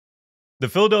The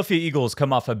Philadelphia Eagles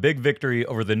come off a big victory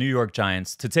over the New York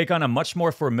Giants to take on a much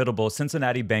more formidable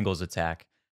Cincinnati Bengals attack.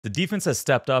 The defense has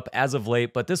stepped up as of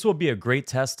late, but this will be a great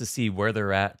test to see where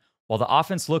they're at, while the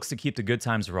offense looks to keep the good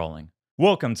times rolling.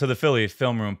 Welcome to the Philly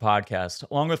Film Room Podcast.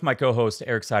 Along with my co-host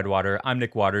Eric Sidewater, I'm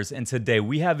Nick Waters, and today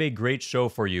we have a great show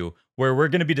for you where we're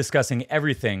going to be discussing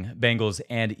everything Bengals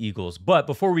and Eagles. But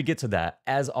before we get to that,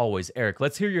 as always, Eric,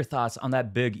 let's hear your thoughts on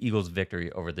that big Eagles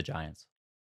victory over the Giants.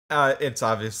 It's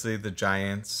obviously the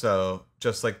Giants, so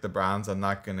just like the Browns, I'm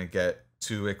not going to get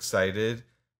too excited.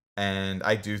 And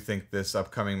I do think this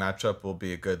upcoming matchup will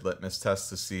be a good litmus test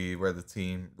to see where the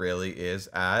team really is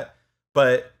at.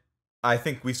 But I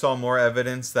think we saw more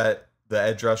evidence that the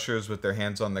edge rushers with their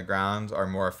hands on the ground are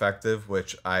more effective,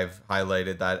 which I've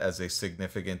highlighted that as a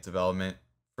significant development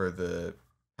for the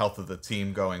health of the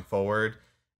team going forward.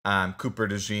 Cooper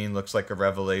DeJean looks like a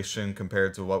revelation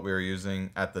compared to what we were using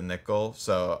at the nickel,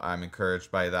 so I'm encouraged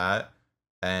by that.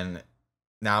 And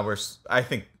now I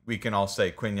think we can all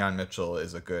say Quinyon Mitchell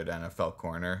is a good NFL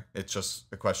corner. It's just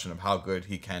a question of how good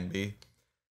he can be.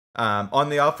 On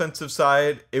the offensive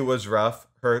side, it was rough.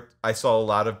 I saw a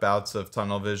lot of bouts of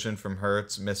tunnel vision from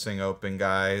Hurts, missing open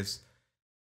guys.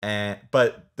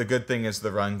 But the good thing is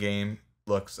the run game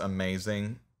looks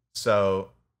amazing. So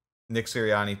Nick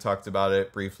Sirianni talked about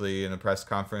it briefly in a press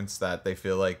conference that they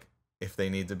feel like if they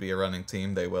need to be a running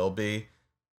team, they will be.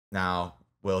 Now,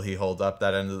 will he hold up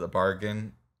that end of the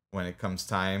bargain when it comes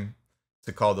time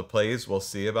to call the plays? We'll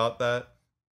see about that.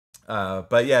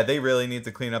 But yeah, they really need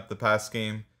to clean up the pass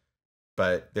game,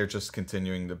 but they're just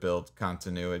continuing to build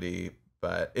continuity.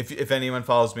 But if anyone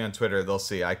follows me on Twitter, they'll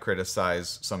see I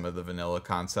criticize some of the vanilla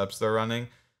concepts they're running.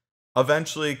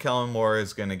 Eventually, Kellen Moore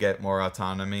is going to get more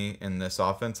autonomy in this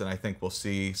offense, and I think we'll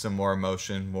see some more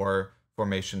motion, more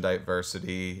formation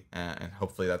diversity, and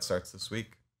hopefully that starts this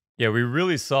week. Yeah, we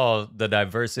really saw the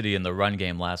diversity in the run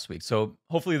game last week, so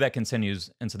hopefully that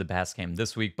continues into the pass game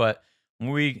this week. But when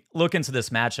we look into this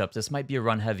matchup, this might be a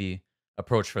run-heavy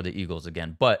approach for the Eagles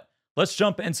again. But let's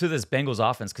jump into this Bengals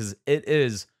offense because it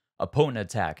is a potent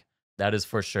attack. That is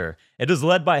for sure. It is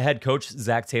led by head coach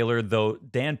Zach Taylor, though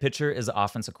Dan Pitcher is the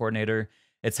offensive coordinator.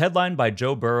 It's headlined by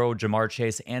Joe Burrow, Jamar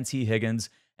Chase, and T.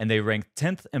 Higgins, and they rank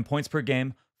 10th in points per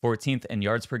game, 14th in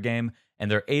yards per game,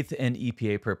 and they're 8th in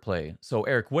EPA per play. So,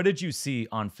 Eric, what did you see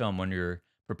on film when you're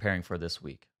preparing for this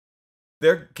week?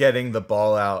 They're getting the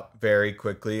ball out very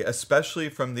quickly, especially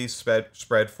from these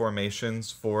spread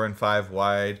formations, 4 and 5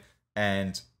 wide,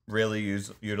 and really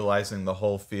utilizing the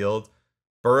whole field.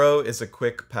 Burrow is a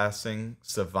quick passing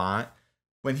savant.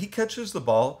 When he catches the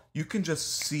ball, you can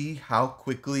just see how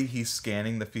quickly he's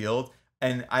scanning the field.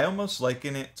 And I almost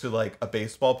liken it to like a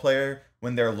baseball player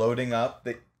when they're loading up.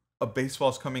 A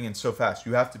baseball's coming in so fast.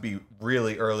 You have to be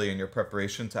really early in your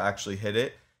preparation to actually hit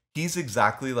it. He's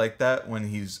exactly like that when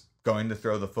he's going to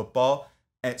throw the football.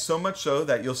 And so much so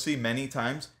that you'll see many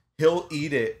times he'll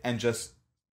eat it and just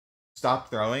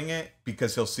stop throwing it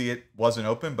because he'll see it wasn't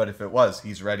open, but if it was,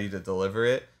 he's ready to deliver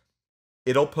it.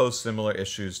 It'll pose similar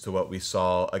issues to what we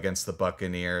saw against the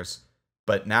Buccaneers,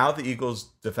 but now the Eagles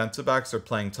defensive backs are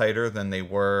playing tighter than they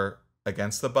were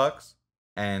against the Bucs,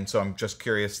 and so I'm just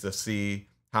curious to see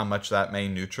how much that may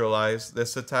neutralize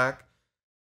this attack.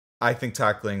 I think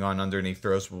tackling on underneath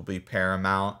throws will be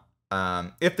paramount.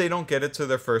 If they don't get it to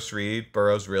their first read,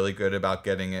 Burrow's really good about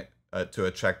getting it to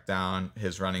a check down,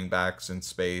 his running backs in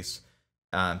space.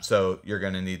 So you're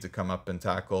going to need to come up and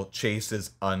tackle. Chase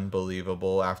is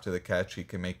unbelievable after the catch. He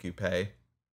can make you pay.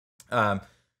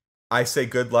 I say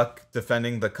good luck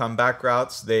defending the comeback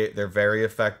routes. They're very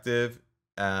effective.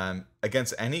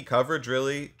 Against any coverage,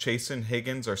 really. Chase and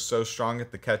Higgins are so strong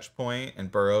at the catch point,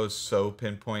 and Burrow's so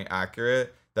pinpoint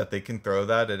accurate that they can throw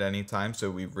that at any time.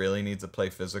 So we really need to play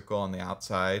physical on the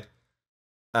outside.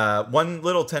 One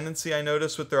little tendency I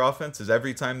noticed with their offense is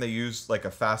every time they use like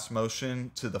a fast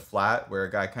motion to the flat where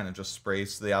a guy kind of just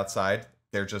sprays to the outside,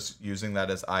 they're just using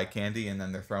that as eye candy and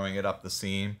then they're throwing it up the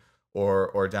seam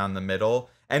or down the middle,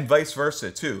 and vice versa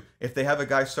too. If they have a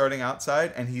guy starting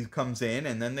outside and he comes in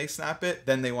and then they snap it,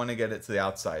 then they want to get it to the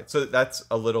outside. So that's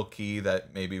a little key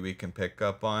that maybe we can pick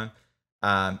up on.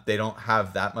 They don't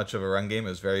have that much of a run game. It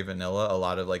was very vanilla, a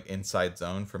lot of like inside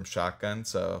zone from shotgun.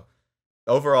 So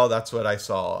overall, that's what I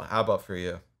saw. How about for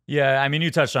you? Yeah, I mean,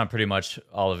 you touched on pretty much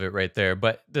all of it right there.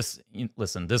 But this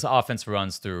offense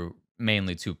runs through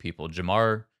mainly two people,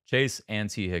 Jamar Chase and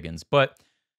T. Higgins. But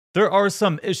there are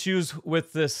some issues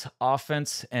with this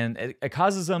offense, and it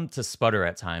causes them to sputter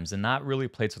at times and not really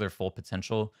play to their full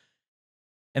potential.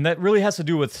 And that really has to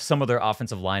do with some of their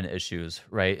offensive line issues,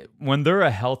 right? When they're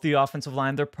a healthy offensive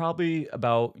line, they're probably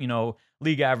about,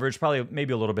 league average, probably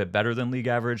maybe a little bit better than league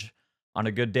average. on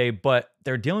a good day, but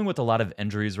they're dealing with a lot of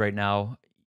injuries right now.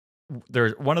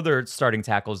 One of their starting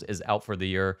tackles is out for the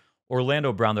year.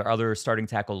 Orlando Brown, their other starting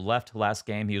tackle, left last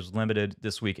game. He was limited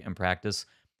this week in practice.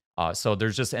 So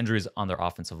there's just injuries on their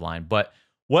offensive line. But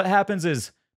what happens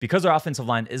is because their offensive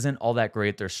line isn't all that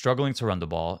great, they're struggling to run the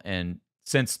ball. And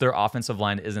since their offensive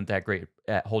line isn't that great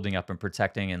at holding up and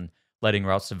protecting and letting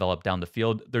routes develop down the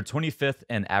field, they're 25th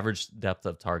in average depth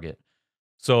of target.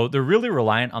 So they're really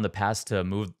reliant on the pass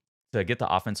to get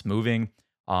the offense moving.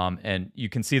 And you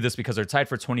can see this because they're tied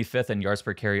for 25th in yards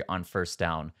per carry on first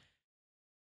down.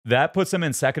 That puts them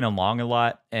in second and long a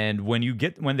lot. And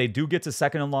when they do get to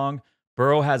second and long,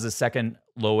 Burrow has the second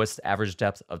lowest average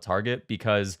depth of target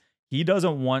because he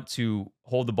doesn't want to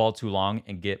hold the ball too long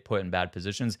and get put in bad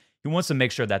positions. He wants to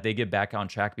make sure that they get back on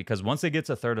track because once they get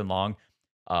to third and long,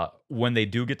 when they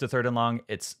do get to third and long,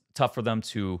 it's tough for them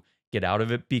to get out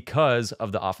of it because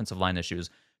of the offensive line issues.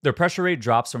 Their pressure rate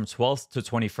drops from 12th to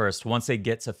 21st once they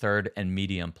get to third and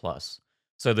medium plus.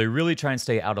 So they really try and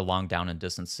stay out of long down and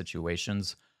distance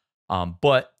situations.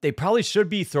 But they probably should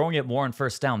be throwing it more on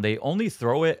first down. They only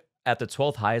throw it at the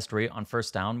 12th highest rate on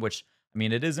first down, which, I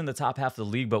mean, it is in the top half of the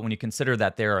league. But when you consider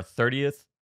that they are 30th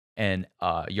in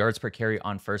yards per carry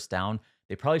on first down,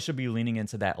 they probably should be leaning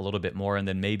into that a little bit more and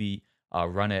then maybe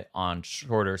run it on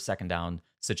shorter second down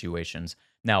situations.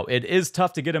 Now, it is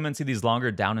tough to get them into these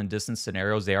longer down and distance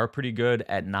scenarios. They are pretty good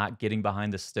at not getting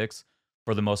behind the sticks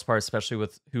for the most part, especially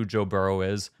with who Joe Burrow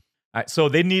is. All right, so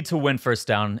they need to win first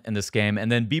down in this game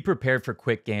and then be prepared for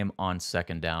quick game on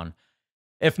second down.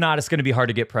 If not, it's going to be hard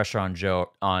to get pressure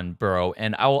on Burrow.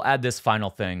 And I will add this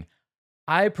final thing.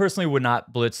 I personally would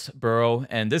not blitz Burrow,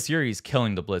 and this year he's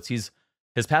killing the blitz.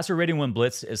 His passer rating when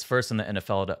blitzed is first in the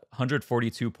NFL at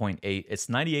 142.8. It's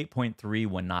 98.3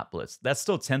 when not blitzed. That's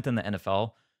still 10th in the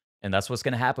NFL, and that's what's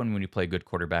going to happen when you play good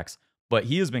quarterbacks. But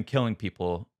he has been killing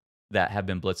people that have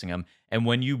been blitzing him. And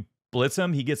when you blitz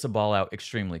him, he gets the ball out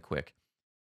extremely quick.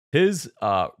 His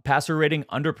passer rating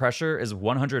under pressure is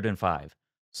 105.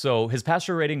 So his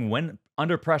passer rating when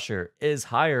under pressure is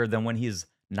higher than when he's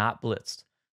not blitzed.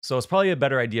 So it's probably a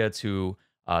better idea to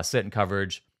sit in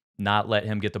coverage, not let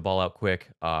him get the ball out quick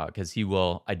because he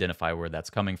will identify where that's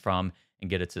coming from and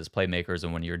get it to his playmakers.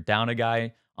 And when you're down a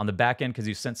guy on the back end because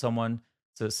you sent someone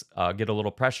to get a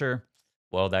little pressure,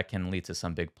 well, that can lead to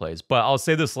some big plays. But I'll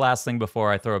say this last thing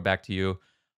before I throw it back to you,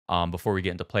 before we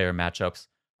get into player matchups.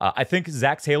 I think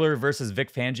Zach Taylor versus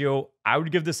Vic Fangio, I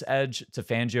would give this edge to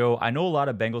Fangio. I know a lot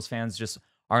of Bengals fans just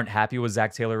aren't happy with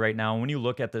Zach Taylor right now. When you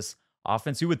look at this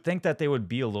offense, you would think that they would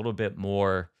be a little bit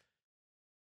more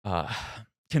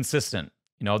consistent.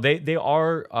 You know, they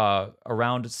are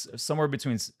around somewhere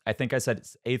between, I think I said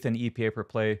 8th in EPA per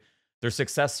play. Their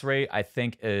success rate, I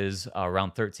think, is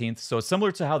around 13th. So it's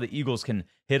similar to how the Eagles can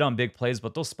hit on big plays,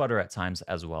 but they'll sputter at times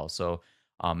as well. So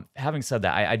having said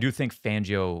that, I do think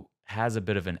Fangio has a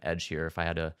bit of an edge here if I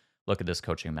had to look at this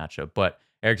coaching matchup. But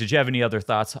Eric, did you have any other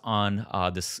thoughts on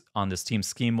this team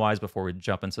scheme-wise before we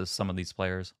jump into some of these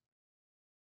players?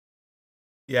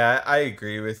 Yeah, I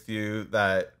agree with you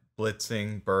that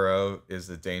blitzing Burrow is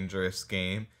a dangerous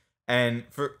game. And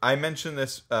I mentioned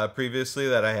this previously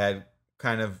that I had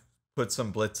kind of put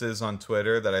some blitzes on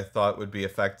Twitter that I thought would be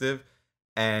effective.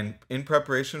 And in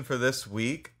preparation for this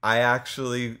week, I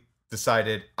actually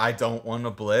decided I don't want to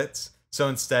blitz. So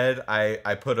instead,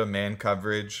 I put a man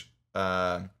coverage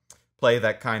play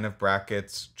that kind of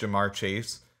brackets Jamar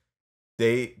Chase.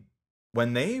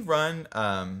 When they run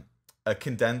a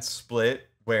condensed split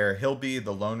where he'll be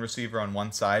the lone receiver on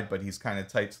one side, but he's kind of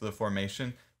tight to the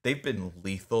formation, they've been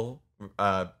lethal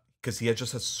because he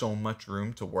just has so much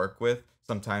room to work with.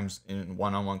 Sometimes in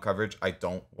one-on-one coverage, I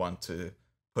don't want to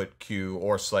put Q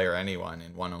or Slay or anyone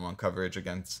in one-on-one coverage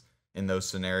in those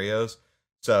scenarios.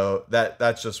 So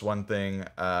that's just one thing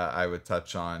I would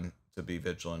touch on to be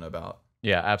vigilant about.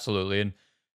 Yeah, absolutely. And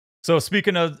so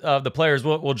speaking of the players,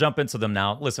 we'll jump into them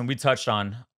now. Listen, we touched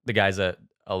on the guys a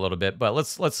little bit, but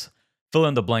let's fill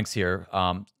in the blanks here.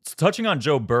 Touching on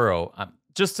Joe Burrow,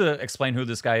 just to explain who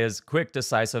this guy is: quick,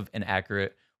 decisive, and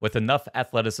accurate with enough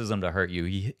athleticism to hurt you.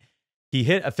 He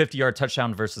hit a 50-yard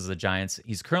touchdown versus the Giants.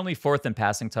 He's currently 4th in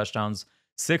passing touchdowns,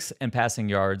 6th in passing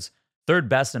yards, 3rd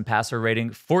best in passer rating,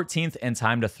 14th in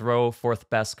time to throw, 4th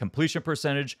best completion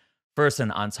percentage, 1st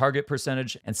in on-target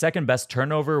percentage, and 2nd best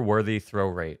turnover-worthy throw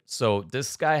rate. So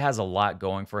this guy has a lot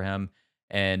going for him.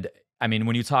 And, I mean,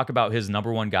 when you talk about his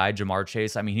number one guy, Jamar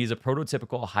Chase, I mean, he's a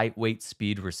prototypical height, weight,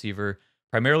 speed receiver.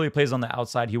 Primarily plays on the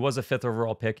outside. He was a 5th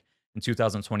overall pick in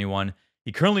 2021.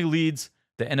 He currently leads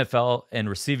the NFL in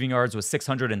receiving yards with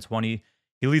 620.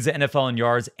 He leads the NFL in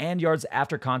yards and yards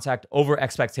after contact over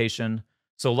expectation.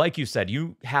 So, like you said,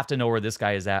 you have to know where this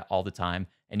guy is at all the time,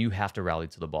 and you have to rally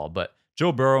to the ball. But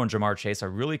Joe Burrow and Jamar Chase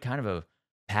are really kind of a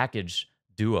package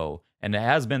duo, and it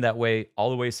has been that way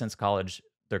all the way since college,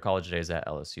 their college days at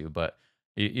LSU. But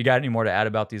you got any more to add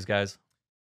about these guys?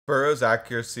 Burrow's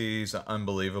accuracy is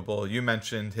unbelievable. You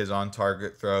mentioned his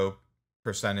on-target throw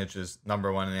percentage is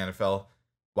number one in the NFL.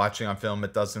 Watching on film,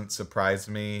 it doesn't surprise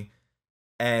me.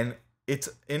 And it's,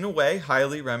 in a way,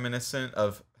 highly reminiscent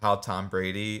of how Tom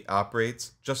Brady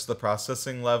operates. Just the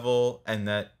processing level and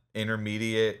that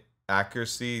intermediate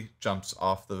accuracy jumps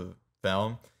off the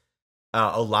film.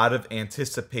 A lot of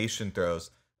anticipation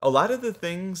throws. A lot of the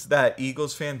things that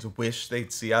Eagles fans wish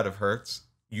they'd see out of Hurts,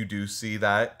 you do see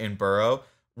that in Burrow.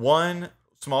 One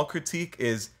small critique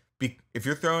is if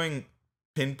you're throwing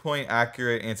pinpoint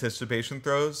accurate anticipation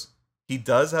throws, he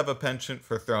does have a penchant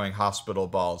for throwing hospital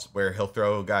balls where he'll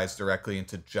throw guys directly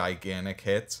into gigantic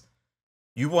hits.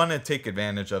 You want to take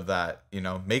advantage of that,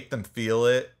 make them feel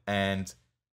it. And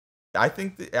I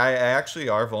think I actually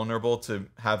are vulnerable to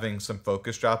having some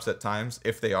focus drops at times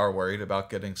if they are worried about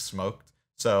getting smoked.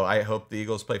 So I hope the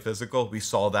Eagles play physical. We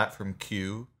saw that from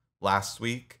Q last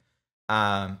week.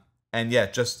 And yeah,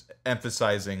 just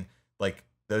emphasizing like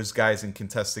those guys in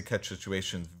contested catch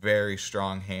situations, very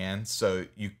strong hands. So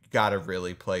you got to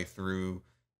really play through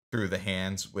the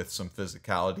hands with some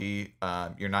physicality.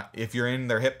 If you're in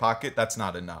their hip pocket, that's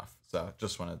not enough. So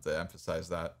just wanted to emphasize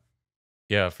that.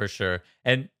 Yeah, for sure.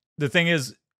 And the thing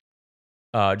is,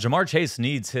 Jamar Chase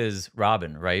needs his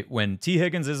Robin, right? When T.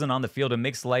 Higgins isn't on the field, it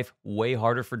makes life way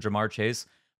harder for Jamar Chase.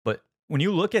 But when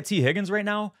you look at T. Higgins right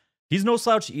now, he's no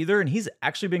slouch either, and he's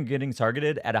actually been getting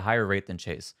targeted at a higher rate than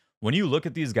Chase. When you look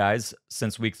at these guys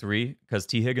since week 3, because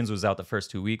T. Higgins was out the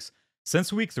first 2 weeks,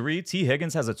 since week 3, T.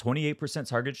 Higgins has a 28%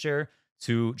 target share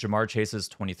to Jamar Chase's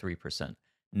 23%.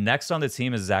 Next on the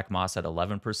team is Zach Moss at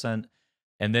 11%.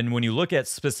 And then when you look at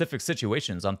specific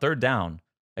situations on third down,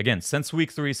 again, since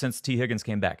week 3, since T. Higgins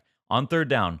came back, on third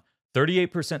down,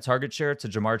 38% target share to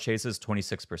Jamar Chase's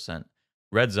 26%.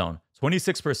 Red zone,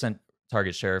 26%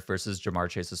 target share versus Jamar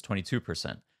Chase's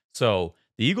 22%. So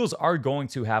the Eagles are going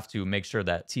to have to make sure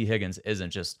that T. Higgins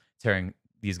isn't just tearing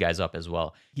these guys up as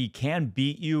well. He can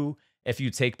beat you if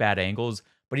you take bad angles,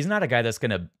 but he's not a guy that's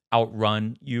going to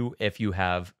outrun you if you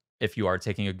are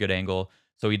taking a good angle.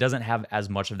 So he doesn't have as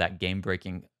much of that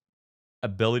game-breaking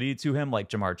ability to him like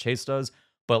Jamar Chase does.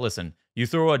 But listen, you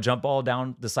throw a jump ball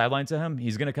down the sideline to him,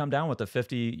 he's going to come down with a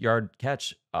 50-yard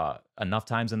catch enough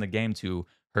times in the game to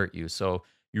hurt you. So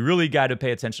you really got to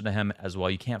pay attention to him as well.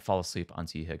 You can't fall asleep on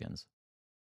T. Higgins.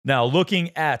 Now,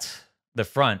 looking at the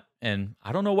front, and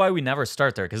I don't know why we never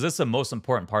start there because this is the most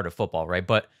important part of football, right?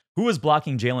 But who is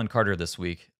blocking Jalen Carter this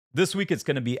week? This week, it's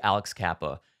going to be Alex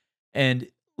Kappa. And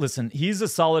listen, he's a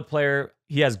solid player.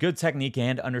 He has good technique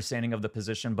and understanding of the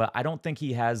position, but I don't think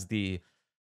he has the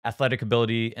athletic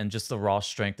ability and just the raw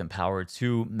strength and power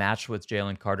to match with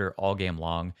Jalen Carter all game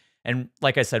long. And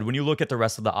like I said, when you look at the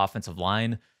rest of the offensive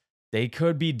line, they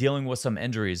could be dealing with some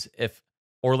injuries. If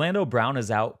Orlando Brown is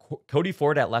out, Cody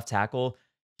Ford at left tackle,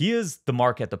 he is the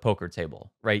mark at the poker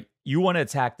table, right? You want to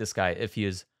attack this guy if he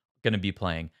is going to be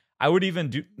playing. I would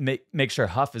even make sure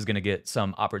Huff is going to get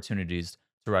some opportunities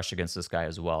to rush against this guy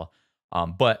as well.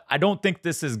 But I don't think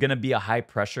this is going to be a high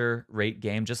pressure rate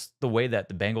game. Just the way that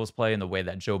the Bengals play and the way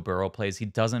that Joe Burrow plays, he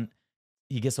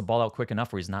gets the ball out quick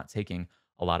enough where he's not taking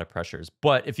a lot of pressures.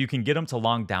 But if you can get him to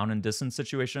long down and distance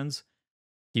situations,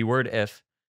 keyword if,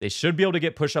 they should be able to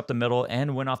get push up the middle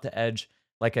and win off the edge.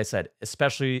 Like I said,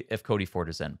 especially if Cody Ford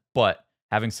is in. But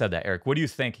having said that, Eric, what do you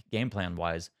think game plan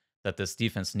wise that this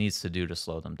defense needs to do to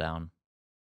slow them down?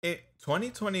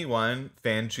 2021,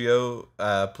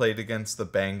 Fangio played against the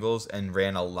Bengals and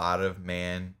ran a lot of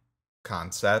man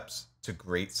concepts to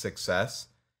great success.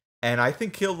 And I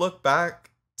think he'll look back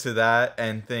to that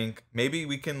and think maybe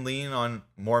we can lean on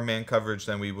more man coverage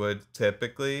than we would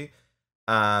typically.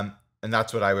 And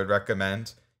that's what I would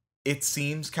recommend. It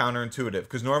seems counterintuitive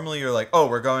because normally you're like, oh,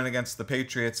 we're going against the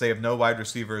Patriots. They have no wide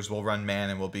receivers. We'll run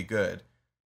man and we'll be good.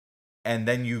 And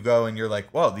then you go and you're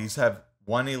like, well, these have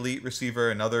one elite receiver,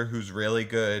 another who's really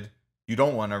good. You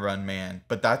don't want to run man,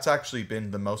 but that's actually been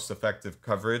the most effective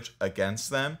coverage against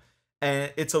them.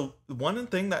 And it's one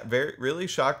thing that really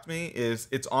shocked me is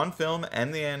it's on film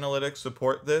and the analytics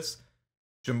support this.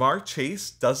 Jamar Chase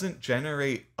doesn't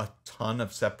generate a ton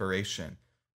of separation.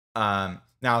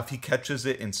 Now, if he catches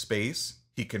it in space,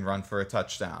 he can run for a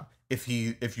touchdown. If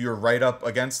you're right up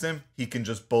against him, he can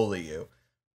just bully you.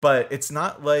 But it's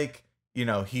not like,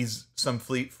 he's some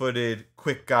fleet-footed,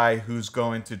 quick guy who's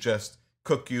going to just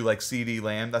cook you like CeeDee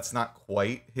Lamb. That's not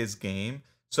quite his game.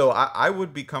 So I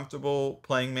would be comfortable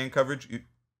playing man coverage.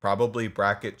 probably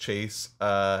bracket Chase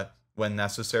when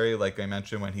necessary, like I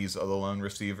mentioned, when he's the lone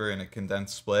receiver in a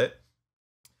condensed split.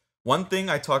 One thing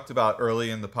I talked about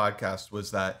early in the podcast was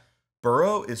that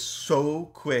Burrow is so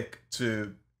quick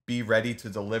to be ready to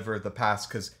deliver the pass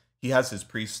because he has his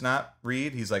pre-snap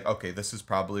read. He's like, okay, this is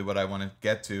probably what I want to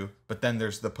get to. But then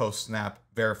there's the post-snap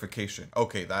verification.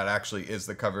 Okay, that actually is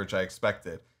the coverage I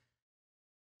expected.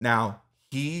 Now,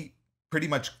 he pretty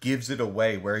much gives it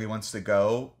away where he wants to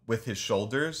go with his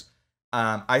shoulders.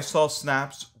 I saw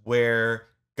snaps where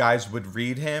guys would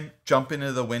read him, jump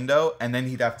into the window, and then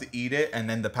he'd have to eat it, and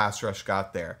then the pass rush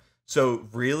got there. So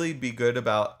really be good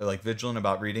about, like, vigilant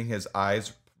about reading his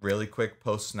eyes really quick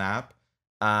post-snap.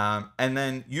 And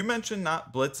then you mentioned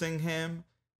not blitzing him,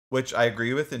 which I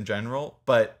agree with in general,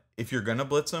 but if you're going to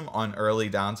blitz him on early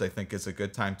downs, I think it's a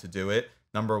good time to do it.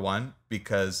 Number one,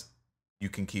 because you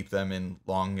can keep them in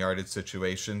long yardage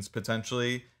situations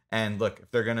potentially. And look, if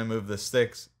they're going to move the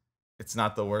sticks, it's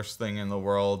not the worst thing in the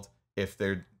world if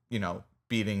they're,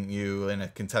 beating you in a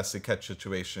contested catch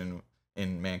situation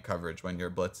in man coverage when you're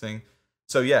blitzing.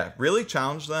 So yeah, really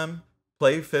challenge them,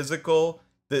 play physical.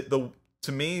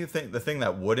 To me, the thing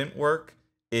that wouldn't work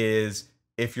is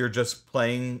if you're just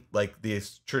playing like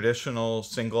these traditional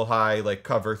single high, like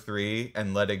cover 3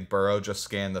 and letting Burrow just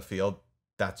scan the field.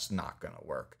 That's not going to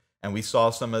work. And we saw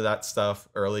some of that stuff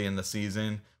early in the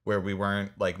season where we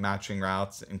weren't like matching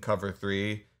routes in cover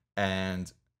 3.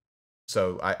 And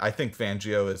so I think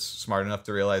Fangio is smart enough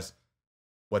to realize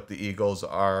what the Eagles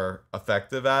are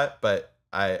effective at, but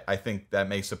I think that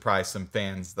may surprise some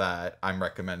fans that I'm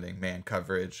recommending man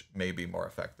coverage may be more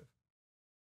effective.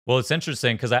 Well, it's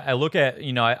interesting because I look at,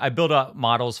 I build out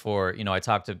models for, I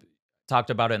talked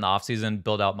about it in the offseason,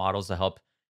 build out models to help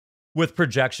with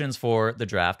projections for the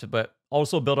draft, but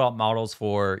also build out models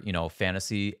for,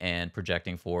 fantasy and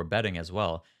projecting for betting as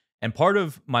well. And part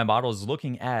of my model is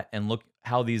looking at and look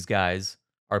how these guys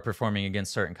are performing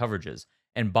against certain coverages.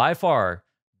 And by far,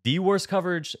 the worst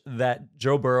coverage that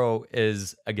Joe Burrow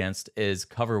is against is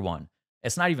cover 1.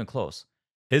 It's not even close.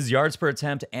 His yards per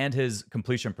attempt and his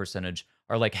completion percentage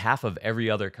are like half of every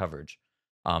other coverage.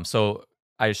 So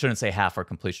I shouldn't say half our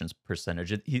completions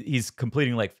percentage. He's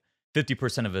completing like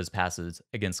 50% of his passes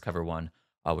against cover 1,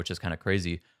 which is kind of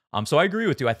crazy. So I agree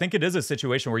with you. I think it is a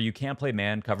situation where you can play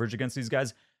man coverage against these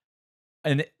guys.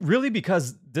 And really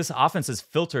because this offense is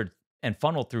filtered and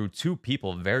funneled through 2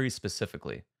 people very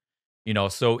specifically.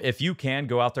 So if you can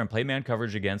go out there and play man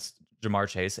coverage against Ja'Marr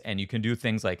Chase, and you can do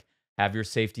things like have your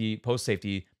post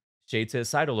safety shade to his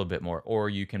side a little bit more, or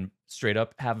you can straight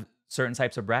up have certain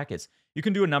types of brackets. You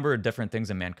can do a number of different things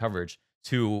in man coverage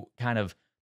to kind of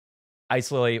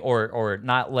isolate or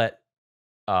not let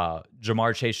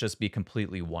Ja'Marr Chase just be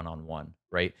completely one-on-one,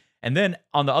 right? And then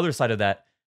on the other side of that,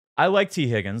 I like T.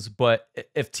 Higgins, but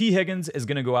if T. Higgins is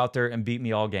going to go out there and beat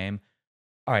me all game,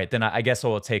 all right, then I guess I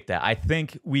will take that. I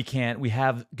think we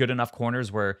have good enough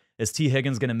corners where is T.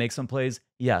 Higgins going to make some plays?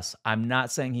 Yes. I'm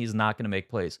not saying he's not going to make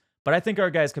plays, but I think our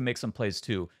guys can make some plays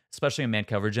too, especially in man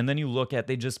coverage. And then you look at,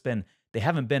 they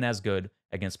haven't been as good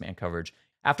against man coverage.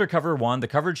 After cover 1, the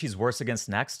coverage he's worse against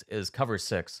next is cover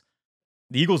 6.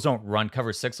 The Eagles don't run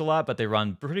cover 6 a lot, but they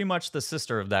run pretty much the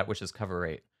sister of that, which is cover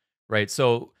 8, right?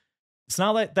 So it's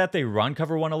not like that they run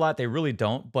cover 1 a lot. They really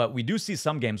don't. But we do see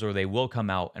some games where they will come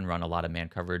out and run a lot of man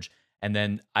coverage. And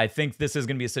then I think this is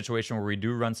going to be a situation where we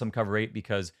do run some cover 8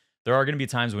 because there are going to be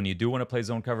times when you do want to play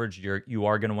zone coverage. You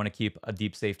are going to want to keep a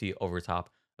deep safety over top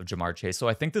of Ja'Marr Chase. So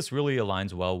I think this really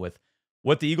aligns well with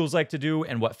what the Eagles like to do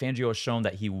and what Fangio has shown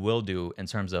that he will do in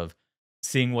terms of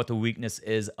seeing what the weakness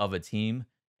is of a team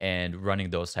and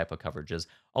running those type of coverages.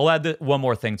 I'll add one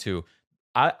more thing too.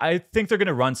 I think they're going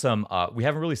to run some, we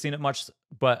haven't really seen it much,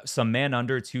 but some man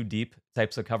under 2 deep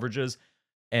types of coverages.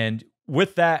 And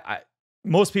with that,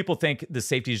 most people think the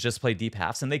safeties just play deep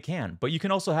halves, and they can. But you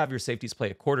can also have your safeties play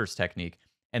a quarters technique.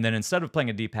 And then instead of playing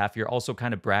a deep half, you're also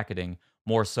kind of bracketing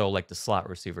more so like the slot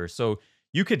receiver. So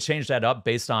you could change that up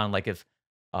based on like if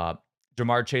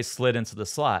Ja'Marr Chase slid into the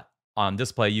slot on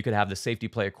this play, you could have the safety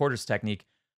play a quarters technique.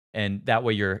 And that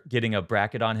way you're getting a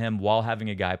bracket on him while having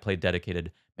a guy play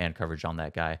dedicated man coverage on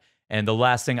that guy. And the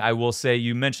last thing I will say,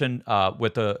 you mentioned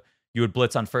you would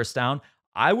blitz on first down.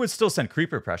 I would still send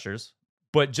creeper pressures,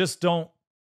 but just don't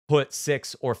put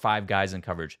 6 or 5 guys in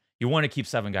coverage. You want to keep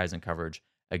 7 guys in coverage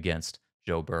against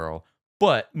Joe Burrow.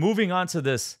 But moving on to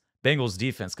this Bengals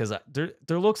defense, because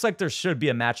there looks like there should be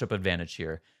a matchup advantage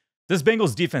here. This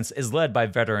Bengals defense is led by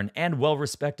veteran and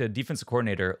well-respected defensive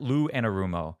coordinator Lou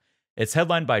Anarumo. It's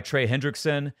headlined by Trey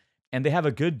Hendrickson, and they have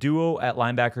a good duo at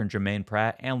linebacker in Germaine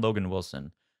Pratt and Logan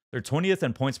Wilson. They're 20th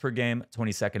in points per game,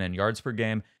 22nd in yards per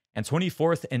game, and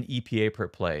 24th in EPA per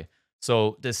play.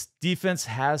 So this defense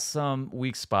has some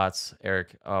weak spots,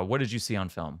 Eric. What did you see on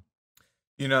film?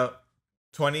 You know,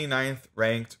 29th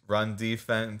ranked run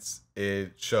defense,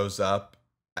 it shows up.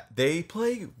 They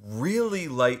play really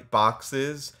light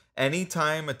boxes.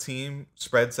 Anytime a team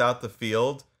spreads out the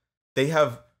field, they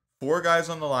have four guys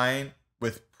on the line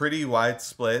with pretty wide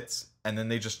splits, and then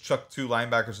they just chuck two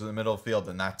linebackers to the middle of the field,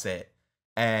 and that's it.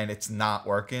 And it's not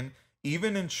working.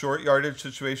 Even in short yardage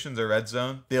situations or red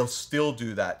zone, they'll still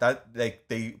do that.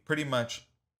 They pretty much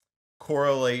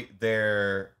correlate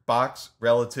their box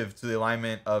relative to the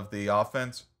alignment of the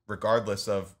offense, regardless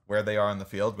of where they are on the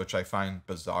field, which I find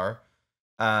bizarre.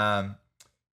 The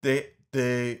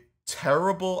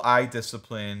terrible eye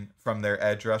discipline from their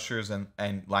edge rushers and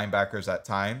linebackers at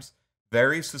times,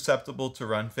 very susceptible to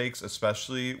run fakes,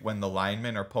 especially when the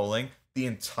linemen are pulling. The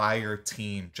entire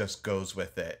team just goes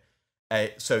with it.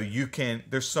 So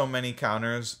there's so many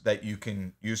counters that you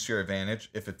can use to your advantage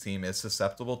if a team is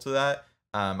susceptible to that.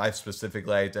 I've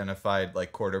specifically identified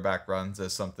like quarterback runs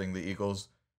as something the Eagles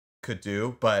could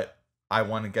do, but I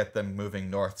want to get them moving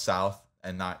north-south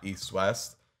and not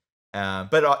east-west.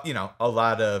 But a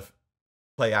lot of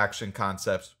play action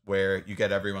concepts where you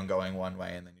get everyone going one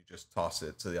way and then you just toss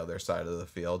it to the other side of the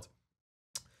field.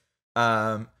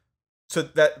 So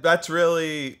that's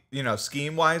really,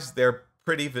 scheme-wise, they're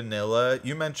pretty vanilla.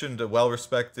 You mentioned a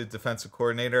well-respected defensive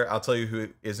coordinator. I'll tell you who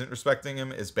isn't respecting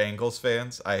him is Bengals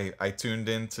fans. I tuned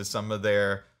into some of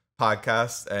their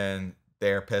podcasts and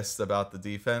they're pissed about the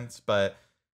defense, but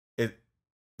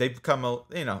they've become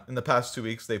in the past 2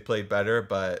 weeks they played better,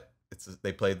 but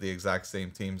they played the exact same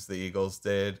teams the Eagles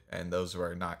did, and those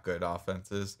were not good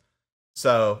offenses.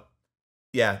 So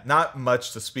yeah, not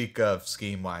much to speak of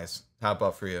scheme-wise. How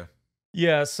about for you?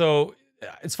 Yeah, so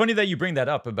it's funny that you bring that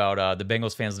up about the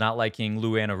Bengals fans not liking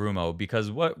Lou Anarumo, because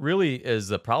what really is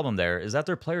the problem there is that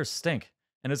their players stink.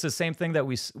 And it's the same thing that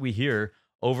we hear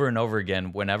over and over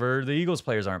again whenever the Eagles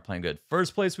players aren't playing good.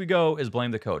 First place we go is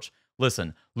blame the coach.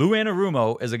 Listen, Lou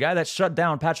Anarumo is a guy that shut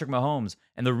down Patrick Mahomes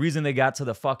and the reason they got to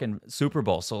the fucking Super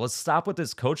Bowl. So let's stop with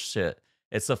this coach shit.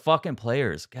 It's the fucking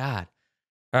players. God.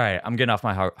 All right, I'm getting off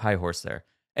my high horse there.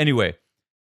 Anyway,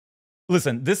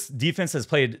 listen, this defense has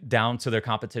played down to their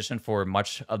competition for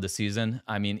much of the season.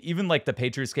 I mean, even like the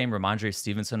Patriots game, Ramondre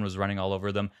Stevenson was running all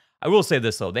over them. I will say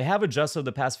this, though. They have adjusted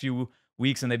the past few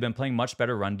weeks, and they've been playing much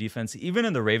better run defense. Even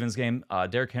in the Ravens game,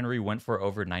 Derrick Henry went for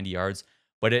over 90 yards,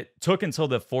 but it took until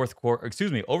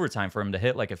the overtime for him to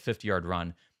hit like a 50-yard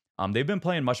run. They've been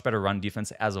playing much better run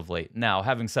defense as of late. Now,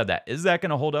 having said that, is that going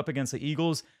to hold up against the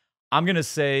Eagles? I'm going to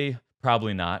say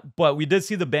probably not. But we did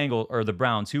see the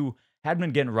Browns, who had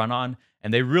been getting run on,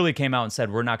 and they really came out and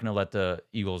said, we're not going to let the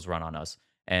Eagles run on us.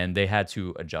 And they had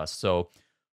to adjust. So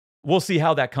we'll see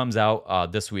how that comes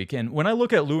out this week. And when I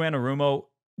look at Lou Anarumo,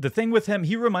 the thing with him,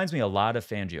 he reminds me a lot of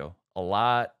Fangio,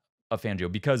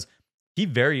 because he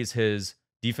varies his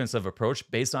defensive approach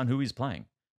based on who he's playing.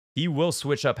 He will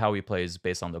switch up how he plays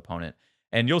based on the opponent.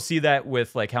 And you'll see that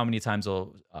with like how many times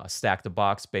they'll stack the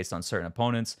box based on certain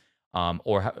opponents.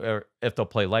 Or if they'll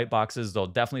play light boxes, they'll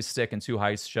definitely stick in two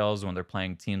high shells when they're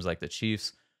playing teams like the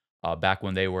Chiefs, back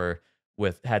when they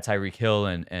had Tyreek Hill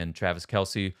and Travis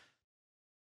Kelce.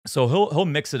 So he'll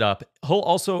mix it up.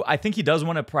 I think he does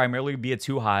want to primarily be a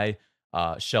two high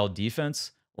shell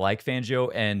defense like Fangio.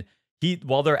 And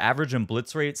while they're average in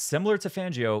blitz rate, similar to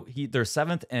Fangio, they're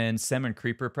seventh in sim and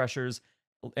creeper pressures,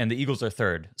 and the Eagles are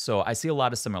third. So I see a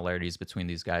lot of similarities between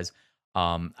these guys.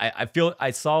 I feel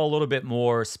I saw a little bit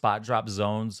more spot drop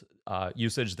zones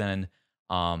usage than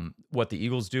what the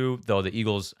Eagles do, though the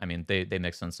Eagles, I mean, they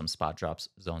mix in some spot drops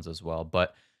zones as well.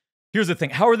 But here's the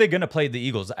thing. How are they going to play the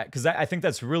Eagles? Because I think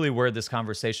that's really where this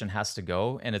conversation has to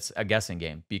go, and it's a guessing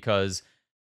game, because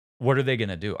what are they going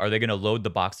to do? Are they going to load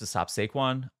the box to stop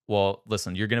Saquon? Well,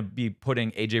 listen, you're going to be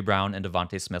putting A.J. Brown and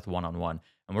Devontae Smith one-on-one,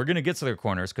 and we're going to get to their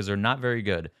corners because they're not very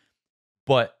good.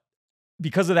 But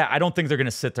because of that, I don't think they're going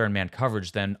to sit there in man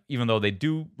coverage then, even though they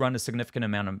do run a significant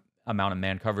amount of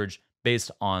man coverage based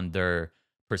on their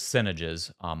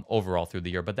percentages overall through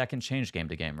the year. But that can change game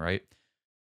to game, right?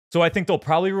 So I think they'll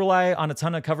probably rely on a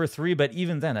ton of cover 3, but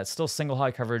even then, that's still single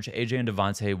high coverage. AJ and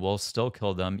Devontae will still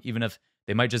kill them, even if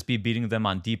they might just be beating them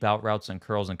on deep out routes and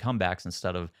curls and comebacks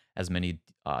instead of as many,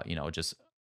 just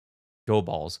go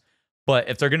balls. But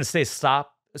if they're going to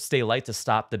stay light to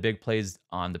stop the big plays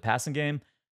on the passing game,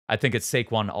 I think it's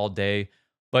Saquon all day.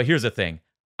 But here's the thing.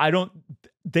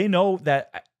 They know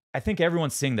that, I think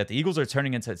everyone's seeing that the Eagles are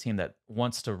turning into a team that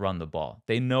wants to run the ball.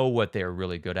 They know what they're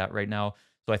really good at right now.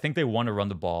 So I think they want to run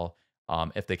the ball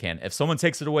if they can. If someone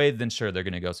takes it away, then sure, they're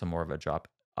going to go to more of a drop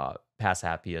pass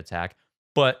happy attack.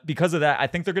 But because of that, I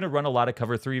think they're going to run a lot of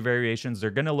cover three variations.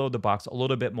 They're going to load the box a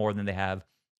little bit more than they have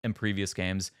in previous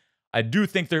games. I do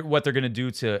think what they're going to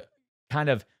do to kind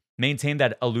of maintain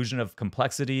that illusion of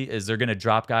complexity is they're going to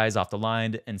drop guys off the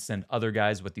line and send other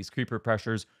guys with these creeper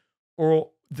pressures, or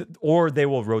they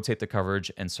will rotate the coverage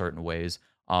in certain ways.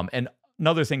 And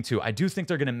another thing too, I do think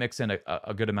they're going to mix in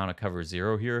a good amount of cover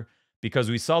zero here because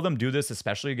we saw them do this,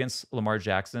 especially against Lamar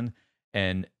Jackson.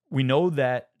 And we know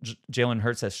that Jalen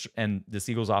Hurts and this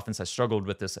Eagles offense has struggled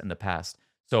with this in the past.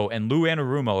 So, and Lou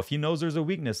Anarumo, if he knows there's a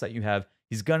weakness that you have,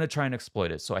 he's going to try and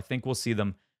exploit it. So I think we'll see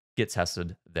them get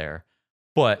tested there.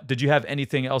 But did you have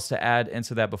anything else to add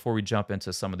into that before we jump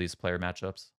into some of these player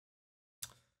matchups?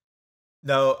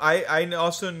 No, I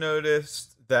also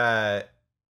noticed that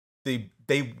the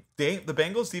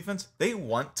Bengals defense, they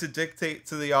want to dictate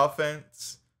to the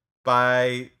offense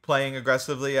by playing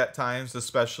aggressively at times,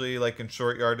 especially like in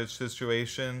short yardage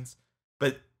situations.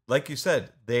 But like you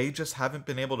said, they just haven't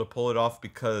been able to pull it off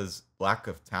because lack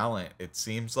of talent, it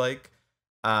seems like.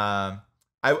 I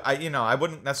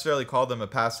wouldn't necessarily call them a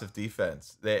passive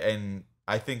defense. And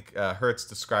I think Hurts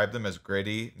described them as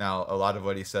gritty. Now, a lot of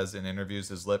what he says in interviews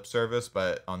is lip service,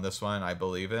 but on this one, I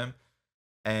believe him.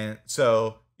 And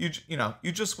so you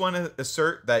just want to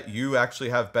assert that you actually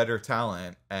have better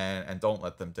talent and don't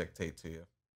let them dictate to you.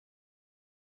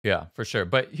 Yeah, for sure.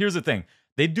 But here's the thing.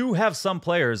 They do have some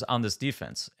players on this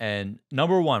defense. And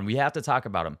number one, we have to talk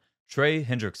about him. Trey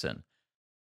Hendrickson.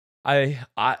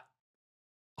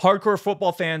 Hardcore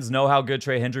football fans know how good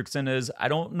Trey Hendrickson is. I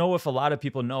don't know if a lot of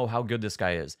people know how good this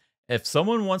guy is. If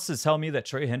someone wants to tell me that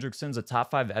Trey Hendrickson's a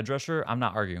top 5 edge rusher, I'm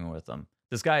not arguing with them.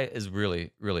 This guy is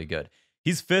really, really good.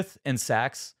 He's 5th in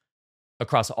sacks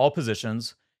across all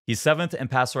positions. He's 7th in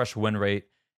pass rush win rate.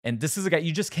 And this is a guy,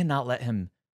 you just cannot let Trey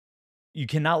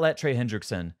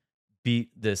Hendrickson beat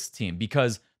this team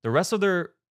because the rest of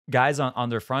their guys on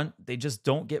their front, they just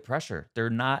don't get pressure.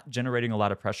 They're not generating a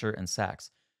lot of pressure and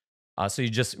sacks. So you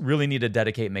just really need to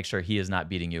dedicate, make sure he is not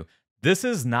beating you. This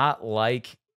is not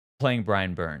like playing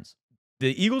Brian Burns.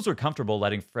 The Eagles were comfortable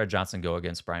letting Fred Johnson go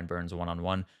against Brian Burns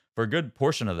one-on-one for a good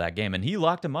portion of that game, and he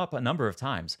locked him up a number of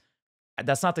times.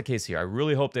 That's not the case here. I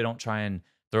really hope they don't try and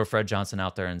throw Fred Johnson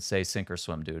out there and say sink or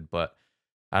swim, dude. But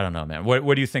I don't know, man.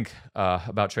 What do you think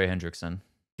about Trey Hendrickson?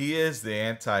 He is the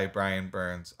anti-Brian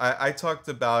Burns. I talked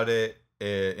about it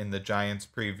in the Giants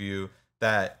preview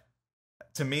that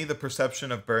to me, the perception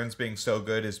of Burns being so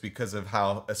good is because of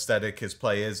how aesthetic his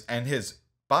play is and his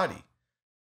body.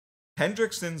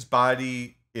 Hendrickson's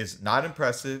body is not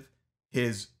impressive.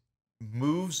 His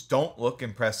moves don't look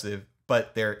impressive,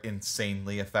 but they're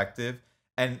insanely effective.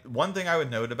 And one thing I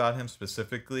would note about him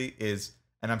specifically is,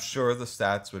 and I'm sure the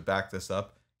stats would back this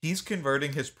up, he's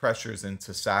converting his pressures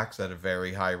into sacks at a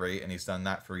very high rate, and he's done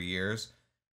that for years.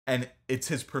 And it's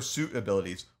his pursuit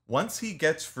abilities. Once he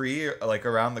gets free, like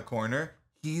around the corner,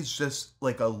 he's just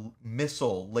like a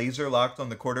missile, laser locked on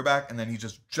the quarterback, and then he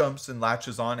just jumps and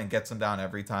latches on and gets him down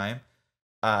every time.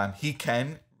 He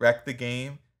can wreck the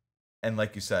game. And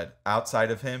like you said, outside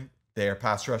of him, their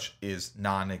pass rush is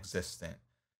non-existent.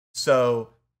 So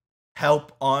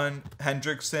help on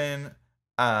Hendrickson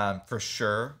for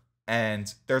sure.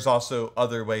 And there's also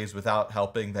other ways without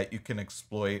helping that you can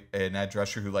exploit an edge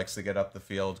rusher who likes to get up the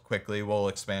field quickly. We'll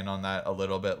expand on that a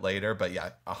little bit later. But yeah,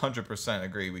 100%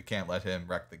 agree. We can't let him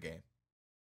wreck the game.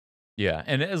 Yeah,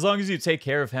 and as long as you take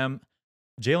care of him,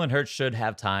 Jalen Hurts should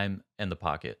have time in the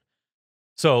pocket.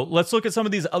 So let's look at some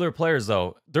of these other players,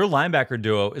 though. Their linebacker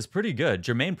duo is pretty good.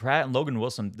 Germaine Pratt and Logan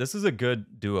Wilson, this is a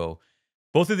good duo.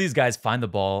 Both of these guys find the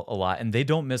ball a lot, and they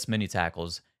don't miss many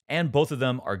tackles. And both of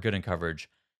them are good in coverage.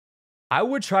 I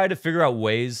would try to figure out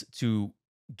ways to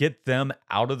get them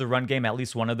out of the run game, at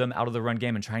least one of them out of the run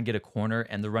game, and try and get a corner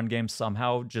in the run game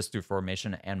somehow, just through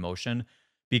formation and motion.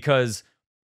 Because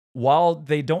while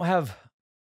they don't have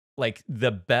like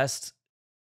the best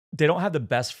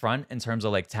front in terms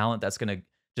of like talent that's going to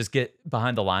just get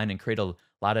behind the line and create a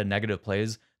lot of negative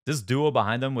plays, this duo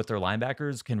behind them with their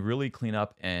linebackers can really clean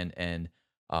up and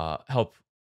help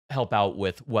out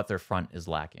with what their front is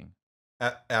lacking.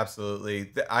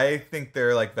 Absolutely. I think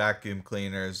they're like vacuum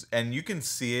cleaners, and you can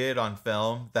see it on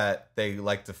film that they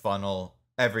like to funnel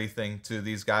everything to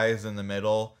these guys in the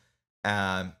middle.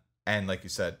 And like you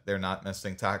said, they're not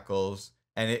missing tackles.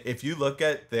 And if you look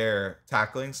at their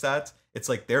tackling stats, it's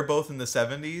like they're both in the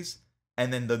 70s,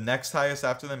 and then the next highest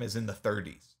after them is in the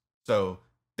 30s. So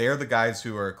they're the guys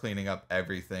who are cleaning up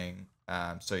everything.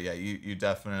 So yeah, you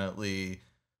definitely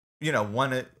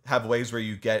want to have ways where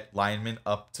you get linemen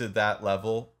up to that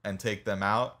level and take them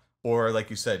out. Or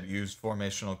like you said, use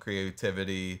formational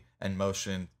creativity and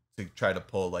motion to try to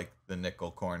pull like the nickel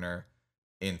corner.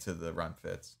 into the run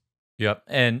fits. Yep.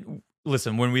 And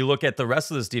listen, when we look at the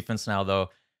rest of this defense now, though,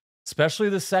 especially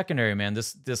the secondary, man,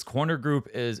 this corner group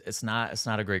it's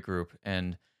not a great group,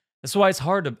 and that's why it's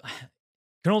hard to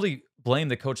can only blame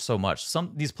the coach so much.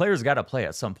 Some these players got to play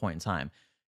at some point in time.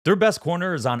 Their best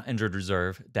corner is on injured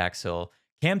reserve, Dax Hill.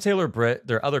 Cam Taylor-Britt,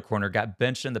 their other corner, got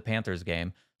benched in the Panthers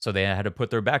game, so they had to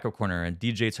put their backup corner in,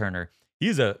 DJ Turner.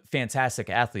 He's a fantastic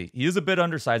athlete. He is a bit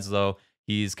undersized, though.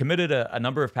 He's committed a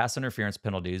number of pass interference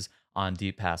penalties on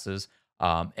deep passes,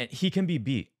 and he can be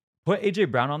beat. Put A.J.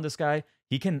 Brown on this guy.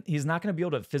 He's not going to be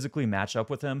able to physically match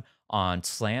up with him on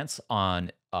slants,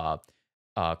 on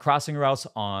crossing routes,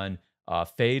 on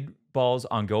fade balls,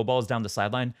 on go balls down the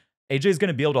sideline. AJ is going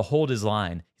to be able to hold his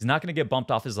line. He's not going to get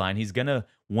bumped off his line. He's going to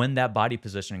win that body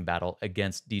positioning battle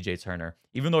against DJ Turner.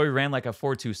 Even though he ran like a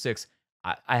 4.26,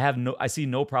 I see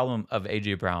no problem of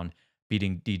AJ Brown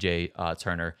beating DJ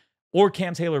Turner or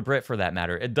Cam Taylor-Britt for that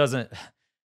matter. It doesn't.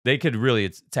 They could really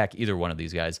attack either one of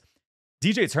these guys.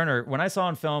 DJ Turner, when I saw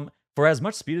in film, for as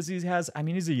much speed as he has, I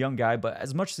mean, he's a young guy, but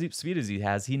as much speed as he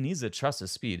has, he needs to trust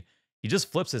his speed. He just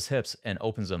flips his hips and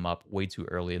opens them up way too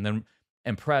early. And then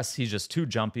in press, he's just too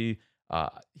jumpy.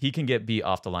 He can get beat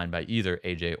off the line by either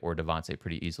AJ or Devontae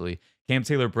pretty easily. Cam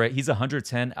Taylor-Britt, he's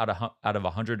 110 out of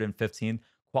 115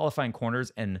 qualifying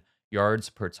corners and yards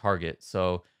per target.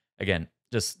 So again,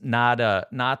 just not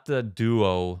the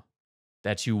duo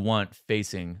that you want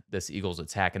facing this Eagles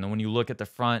attack. And then when you look at the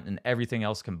front and everything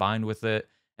else combined with it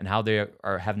and how they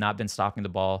have not been stopping the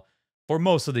ball for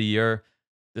most of the year,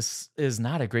 this is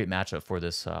not a great matchup for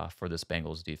this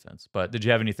Bengals defense. But did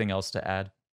you have anything else to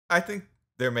add? I think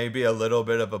there may be a little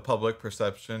bit of a public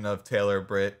perception of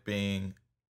Taylor-Britt being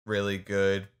really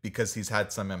good because he's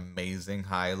had some amazing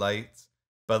highlights.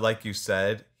 But like you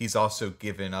said, he's also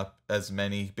given up as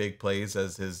many big plays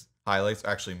as his highlights,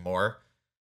 actually more.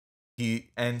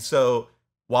 And so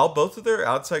while both of their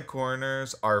outside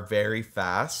corners are very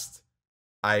fast,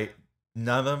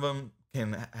 none of them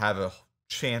can have a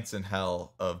chance in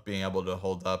hell of being able to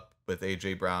hold up with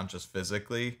AJ Brown just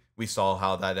physically. We saw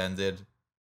how that ended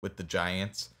with the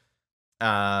Giants.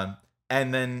 And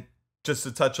then just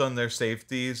to touch on their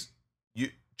safeties,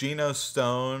 Geno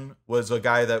Stone was a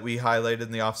guy that we highlighted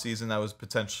in the offseason that was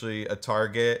potentially a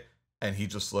target, and he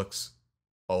just looks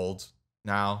old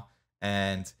now.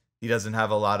 And he doesn't have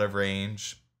a lot of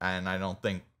range, and I don't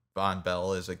think Von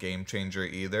Bell is a game changer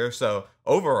either. So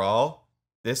overall,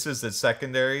 this is a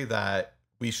secondary that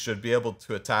we should be able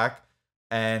to attack.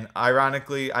 And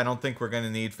ironically, I don't think we're going to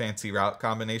need fancy route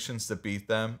combinations to beat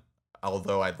them,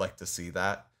 although I'd like to see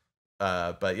that.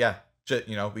 But yeah,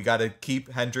 we got to keep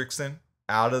Hendrickson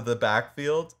out of the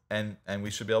backfield, and we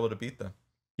should be able to beat them.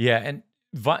 Yeah, and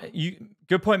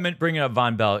good point bringing up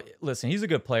Von Bell. Listen, he's a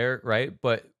good player, right?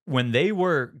 But when they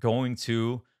were going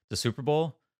to the Super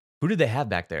Bowl, who did they have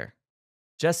back there?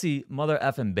 Jesse mother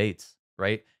effing Bates,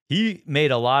 right? He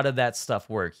made a lot of that stuff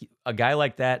work. A guy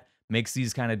like that makes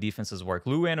these kind of defenses work.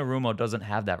 Lou Anarumo doesn't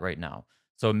have that right now.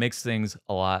 So it makes things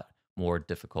a lot more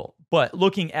difficult. But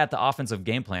looking at the offensive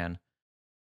game plan,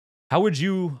 how would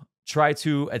you try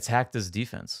to attack this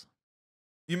defense?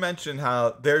 You mentioned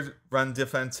how their run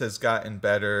defense has gotten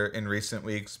better in recent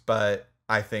weeks, but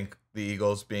I think the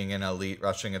Eagles being an elite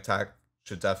rushing attack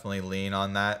should definitely lean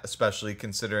on that, especially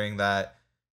considering that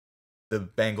the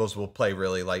Bengals will play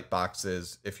really light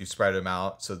boxes if you spread them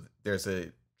out. So there's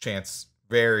a chance,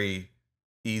 very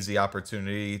easy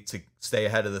opportunity to stay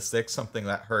ahead of the sticks, something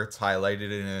that Hurts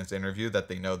highlighted in his interview that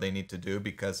they know they need to do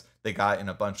because they got in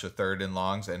a bunch of 3rd and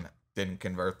longs and didn't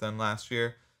convert them last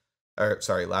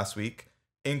week.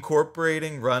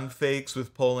 Incorporating run fakes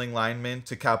with pulling linemen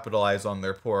to capitalize on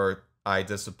their poor eye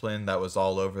discipline that was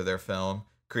all over their film,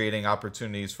 creating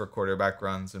opportunities for quarterback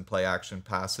runs and play action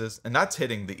passes. And that's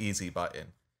hitting the easy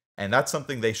button. And that's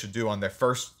something they should do on their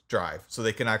first drive so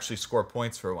they can actually score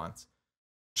points for once.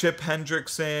 Chip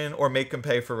Hendrickson or make him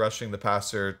pay for rushing the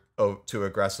passer too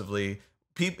aggressively.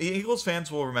 Eagles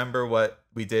fans will remember what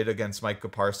we did against Micah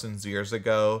Parsons years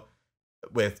ago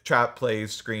with trap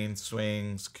plays, screen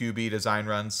swings, QB design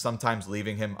runs, sometimes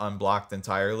leaving him unblocked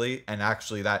entirely, and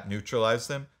actually that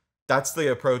neutralized him. That's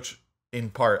the approach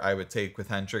in part I would take with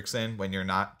Hendrickson when you're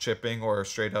not chipping or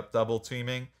straight up double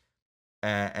teaming.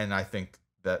 And I think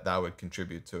that would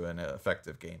contribute to an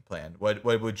effective game plan. What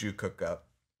would you cook up?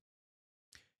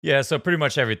 Yeah, so pretty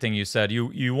much everything you said.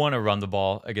 You want to run the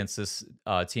ball against this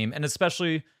team, and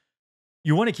especially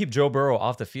you want to keep Joe Burrow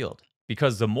off the field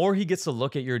because the more he gets to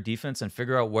look at your defense and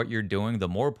figure out what you're doing, the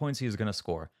more points he's going to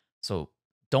score. So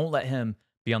don't let him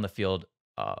be on the field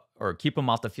or keep him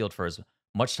off the field for as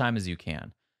much time as you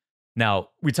can. Now,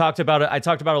 we talked about it. I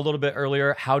talked about it a little bit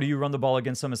earlier. How do you run the ball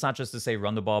against them? It's not just to say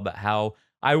run the ball, but how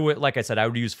I would, like I said, I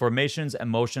would use formations and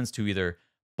motions to either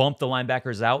bump the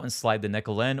linebackers out and slide the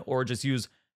nickel in, or just use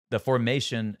the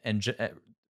formation and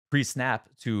pre-snap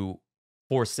to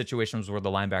force situations where the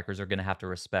linebackers are going to have to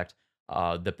respect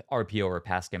the RPO or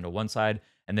pass game to one side,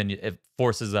 and then it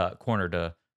forces a corner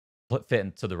to fit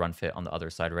into the run fit on the other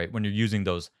side, right? When you're using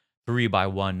those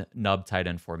 3-by-1 nub tight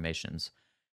end formations.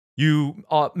 You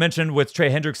mentioned with Trey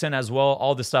Hendrickson as well,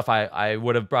 all the stuff I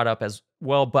would have brought up as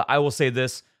well, but I will say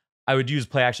this. I would use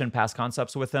play action pass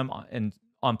concepts with him and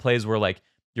on plays where like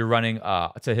you're running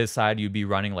to his side, you'd be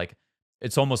running like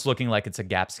it's almost looking like it's a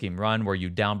gap scheme run where you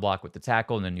down block with the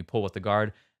tackle and then you pull with the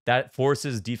guard. That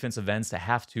forces defensive ends to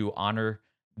have to honor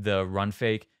the run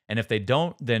fake. And if they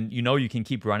don't, then you can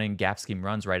keep running gap scheme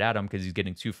runs right at him because he's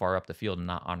getting too far up the field and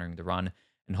not honoring the run,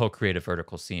 and he'll create a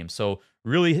vertical seam. So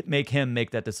really make him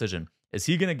make that decision. Is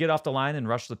he going to get off the line and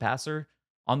rush the passer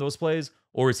on those plays,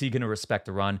 or is he going to respect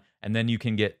the run? And then you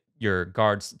can get your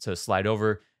guards to slide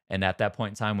over. And at that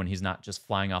point in time, when he's not just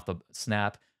flying off the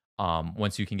snap,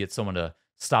 once you can get someone to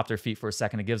stop their feet for a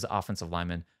second, it gives the offensive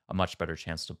lineman a much better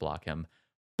chance to block him.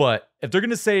 But if they're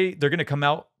going to say they're going to come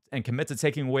out and commit to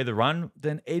taking away the run,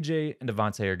 then AJ and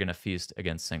Devontae are going to feast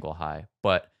against single high.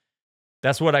 But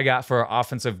that's what I got for our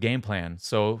offensive game plan.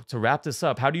 So to wrap this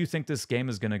up, how do you think this game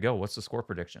is going to go? What's the score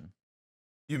prediction?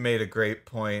 You made a great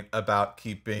point about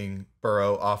keeping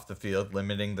Burrow off the field,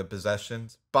 limiting the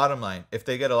possessions. Bottom line, if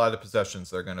they get a lot of possessions,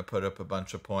 they're going to put up a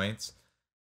bunch of points.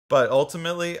 But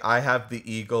ultimately, I have the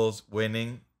Eagles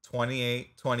winning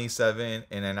 28-27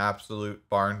 in an absolute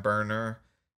barn burner.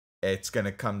 It's going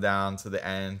to come down to the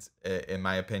end, in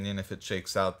my opinion, if it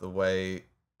shakes out the way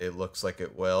it looks like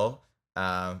it will.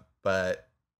 But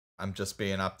I'm just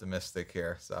being optimistic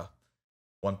here. So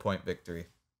 1-point victory.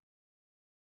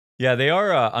 Yeah, they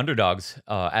are underdogs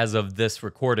as of this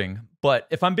recording. But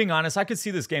if I'm being honest, I could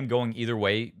see this game going either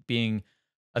way, being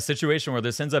a situation where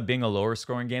this ends up being a lower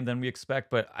scoring game than we expect.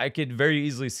 But I could very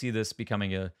easily see this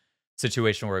becoming a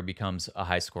situation where it becomes a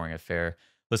high scoring affair.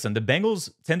 Listen, the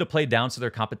Bengals tend to play down to their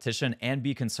competition and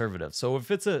be conservative. So if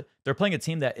they're playing a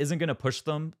team that isn't going to push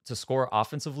them to score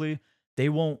offensively, they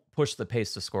won't push the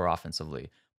pace to score offensively.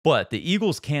 But the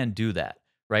Eagles can do that,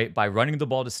 right? By running the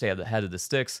ball to stay ahead of the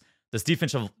sticks. This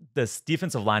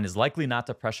defensive line is likely not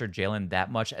to pressure Jalen that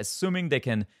much, assuming they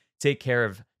can take care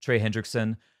of Trey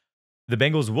Hendrickson. The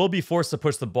Bengals will be forced to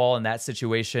push the ball in that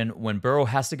situation. When Burrow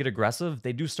has to get aggressive,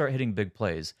 they do start hitting big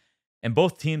plays. And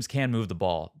both teams can move the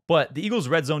ball. But the Eagles'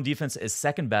 red zone defense is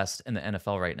second best in the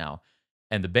NFL right now.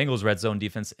 And the Bengals' red zone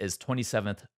defense is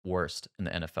 27th worst in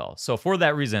the NFL. So for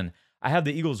that reason, I have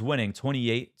the Eagles winning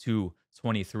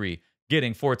 28-23,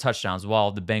 getting 4 touchdowns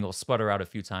while the Bengals sputter out a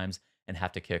few times and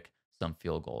have to kick some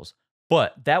field goals.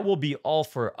 But that will be all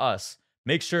for us.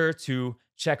 Make sure to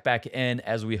check back in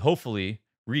as we hopefully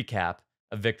recap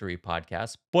a victory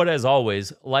podcast. But as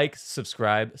always, like,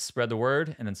 subscribe, spread the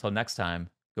word, and until next time,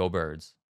 go Birds.